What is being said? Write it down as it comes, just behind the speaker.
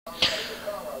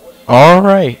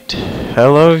Alright,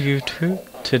 hello YouTube.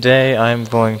 Today I'm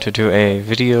going to do a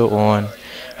video on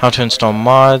how to install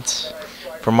mods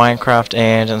for Minecraft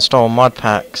and install mod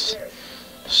packs.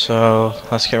 So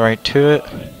let's get right to it.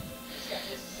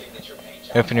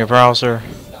 Open your browser,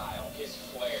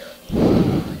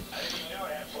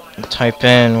 type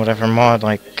in whatever mod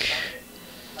like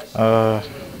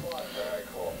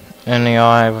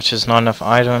NEI, which is not enough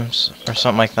items or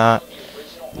something like that.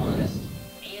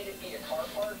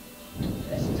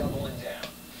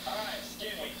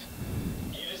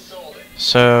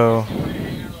 So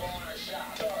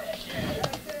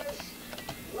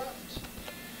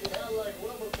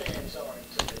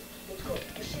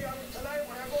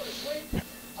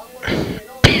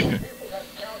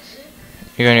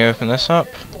you're going to open this up.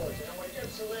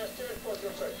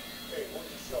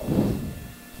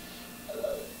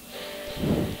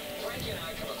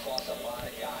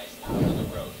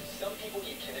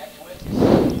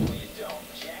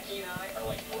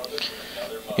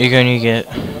 You're going to get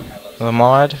the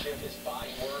mod.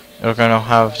 You're going to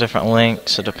have different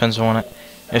links. It depends on it.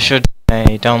 It should be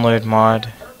a download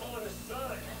mod.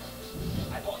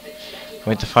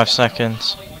 Wait the 5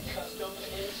 seconds.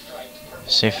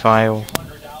 Save file.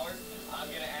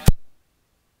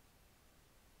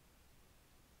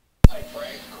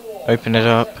 Open it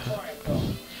up.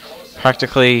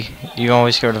 Practically, you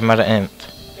always go to meta imp.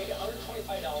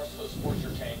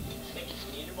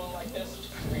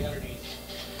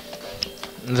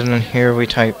 Then in here we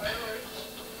type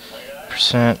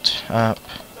 %app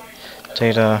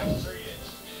data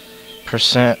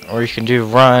 %, or you can do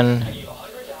run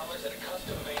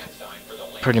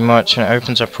pretty much, and it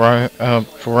opens up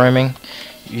roaming.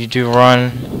 You do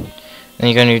run, then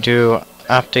you're going to do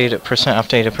app data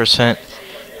 %,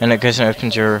 and it goes and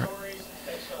opens your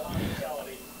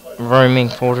roaming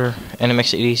folder, and it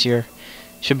makes it easier.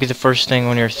 Should be the first thing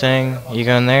on your thing. You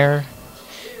go in there.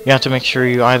 You have to make sure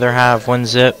you either have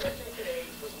WinZip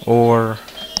or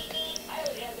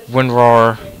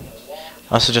WinRAR.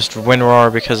 I suggest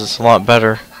WinRAR because it's a lot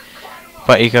better.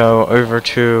 But you go over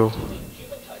to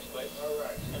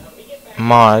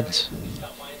mods,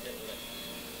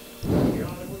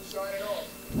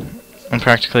 and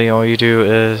practically all you do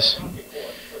is,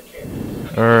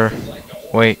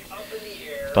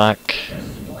 back.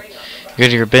 You go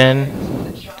to your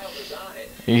bin,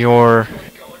 your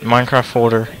Minecraft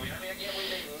folder.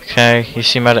 Okay, you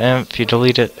see meta imp, you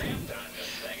delete it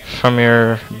from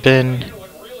your bin.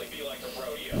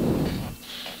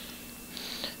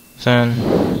 Then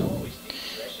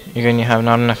you're going to have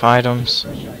not enough items,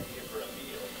 and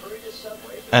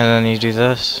then you do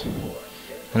this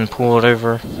and pull it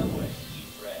over.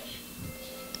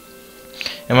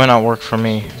 It might not work for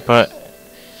me, but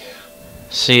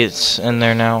see, it's in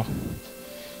there now.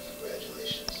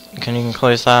 You can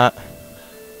close that.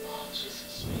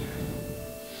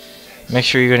 Make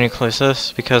sure you're going to close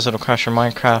this because it'll crash your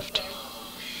Minecraft.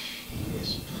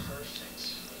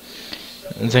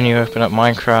 And then you open up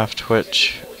Minecraft,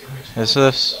 which is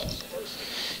this.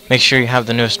 Make sure you have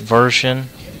the newest version.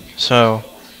 So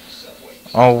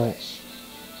I'll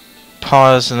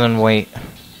pause and then wait.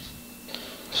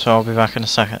 So I'll be back in a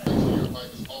second.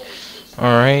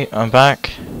 Alright, I'm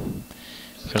back.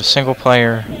 Go to single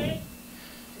player.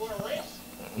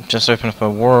 Just open up a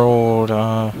world.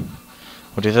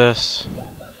 We'll do this.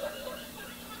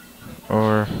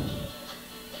 Or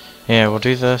yeah, we'll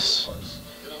do this.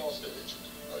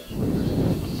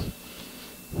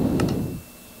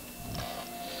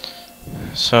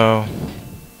 So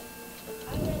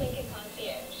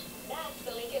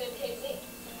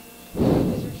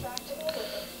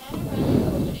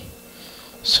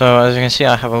as you can see,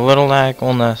 I have a little lag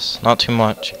on this, not too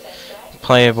much.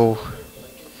 Playable.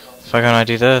 If I'm gonna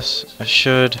do this, I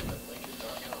should,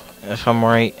 if I'm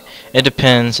right. It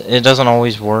depends. It doesn't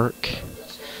always work,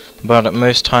 but at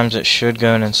most times it should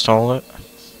go and install it.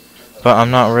 But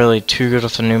I'm not really too good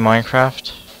with the new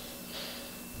Minecraft.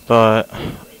 But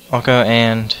I'll go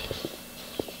and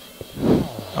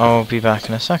I'll be back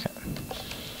in a second.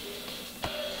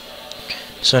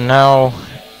 So now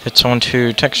it's on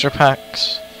to texture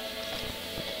packs.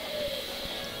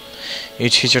 You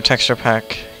choose your texture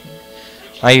pack.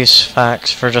 I use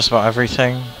facts for just about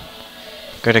everything.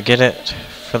 Go to get it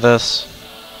for this.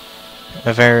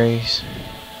 It varies.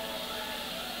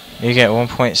 You get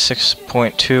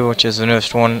 1.6.2, which is the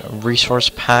newest one,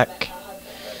 resource pack.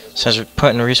 It says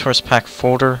put in resource pack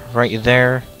folder right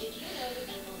there.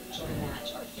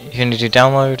 You're going to do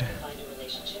download.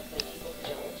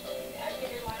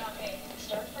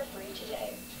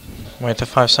 Wait the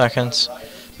 5 seconds.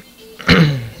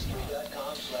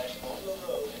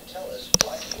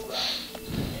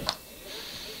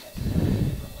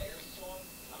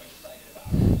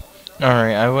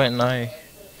 Alright, I went and I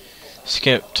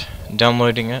skipped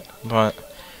downloading it, but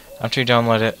after you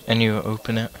download it and you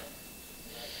open it,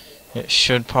 it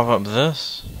should pop up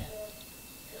this.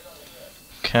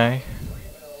 Okay.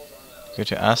 Go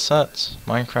to Assets,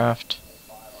 Minecraft,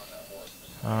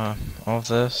 all of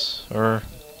this, or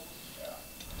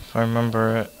if I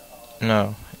remember it,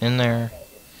 no, in there,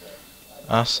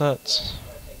 Assets.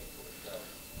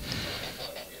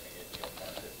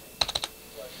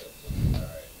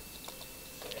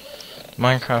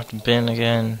 Minecraft bin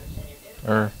again,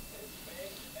 or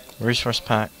resource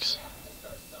packs.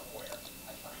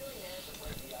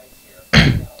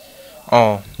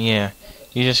 Oh, yeah.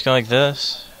 You just go like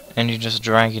this, and you just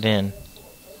drag it in.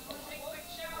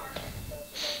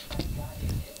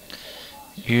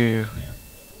 You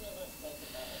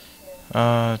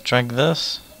drag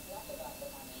this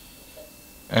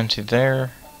into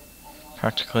there.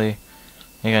 Practically,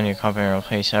 again, you copy and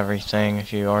replace everything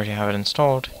if you already have it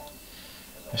installed.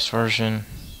 This version,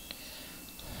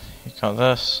 you got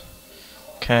this.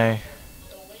 Okay,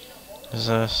 is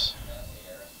this?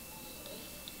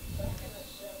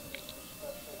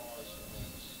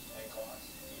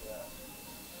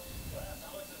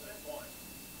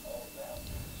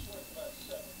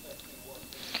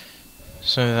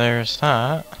 So there's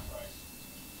that.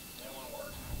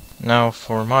 Now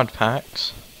for mod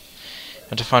packs, you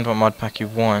have to find what mod pack you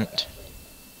want.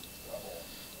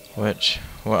 Which,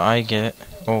 what I get,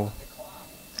 oh,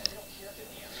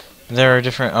 there are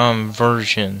different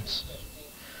versions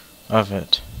of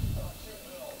it.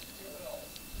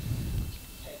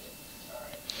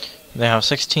 They have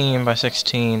 16 by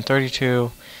 16,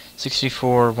 32,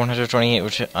 64, 128,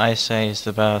 which I say is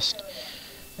the best.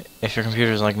 If your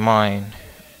computer is like mine,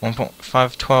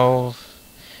 512,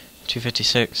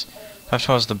 256.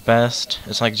 512 is the best.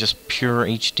 It's like just pure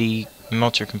HD,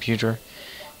 melt your computer.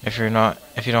 If you don't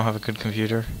have a good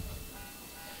computer,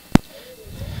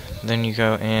 then you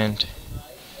go and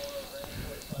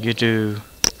you do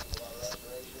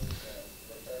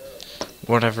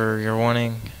whatever you're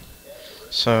wanting.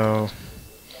 So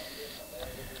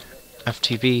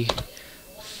FTP,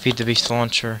 Feed the Beast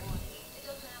launcher,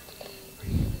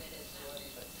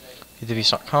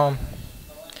 feedthebeast.com.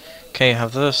 Okay, you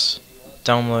have this.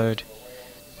 Download.exe.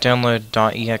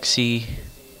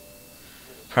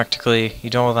 Practically, you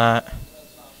do all that.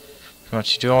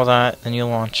 Once you do all that, then you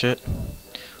launch it,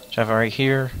 which I have right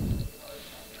here.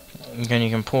 Again, you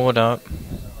can pull it up.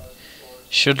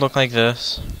 Should look like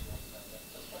this.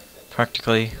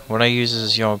 Practically, what I use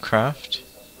is Yogcraft.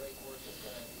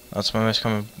 That's my most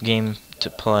common game to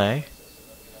play.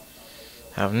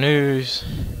 Have news,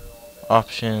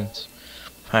 options,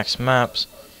 packs, maps,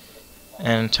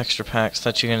 and texture packs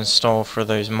that you can install for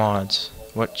those mods,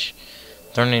 which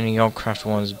there aren't any Yogcraft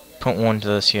ones put one to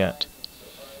this yet.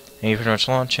 And you pretty much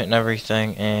launch it and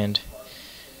everything, and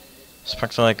it's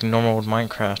practically like normal old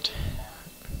Minecraft.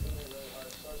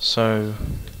 So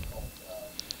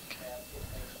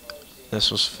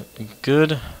this was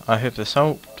good. I hope this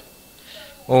helped.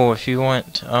 Oh, if you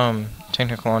want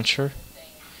Technic launcher,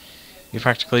 you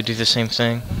practically do the same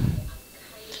thing.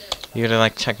 You go to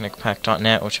like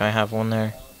technicpack.net, which I have one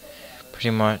there.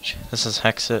 Pretty much. This is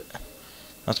Hexit.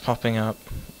 That's popping up.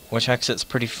 Which Hexit's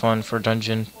pretty fun for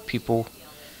dungeon people.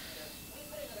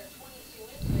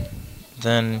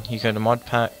 Then you go to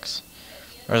modpacks.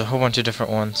 There's a whole bunch of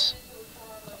different ones.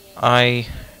 I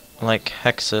like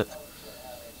Hexit.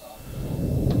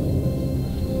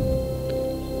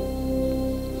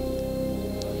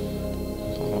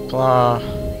 Blah blah blah.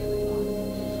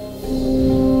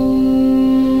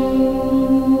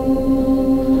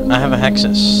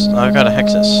 I've got a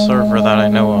Hexit server that I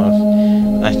know of.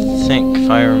 I think if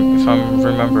I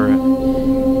remember it,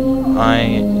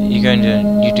 you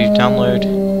do download.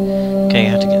 Okay, you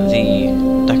have to get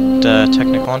the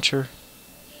Technic launcher.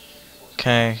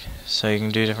 Okay, so you can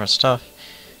do different stuff.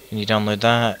 And you download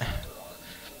that,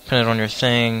 put it on your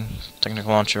thing. Technic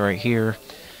launcher right here.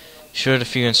 Should,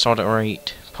 if you installed it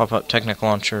right, pop up Technic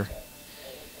launcher,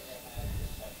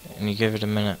 and you give it a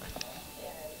minute.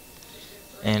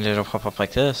 And it'll pop up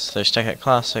like this. There's Technic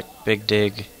Classic, Big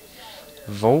Dig,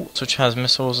 Volt, which has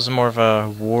missiles, is more of a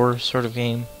war sort of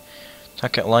game.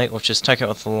 Technic Lite, which is Technic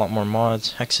with a lot more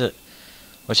mods. Hexit,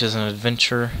 which is an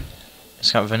adventure.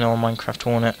 It's got vanilla Minecraft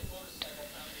on it.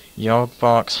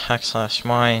 Yogbox,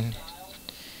 Hack/Mine,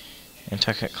 and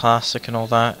Technic Classic and all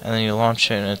that. And then you launch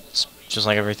it and it's just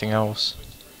like everything else.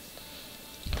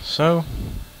 So,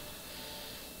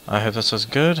 I hope this was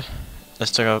good.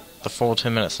 This took up the full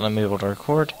 10 minutes that I'm able to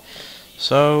record.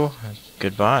 So,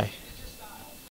 goodbye.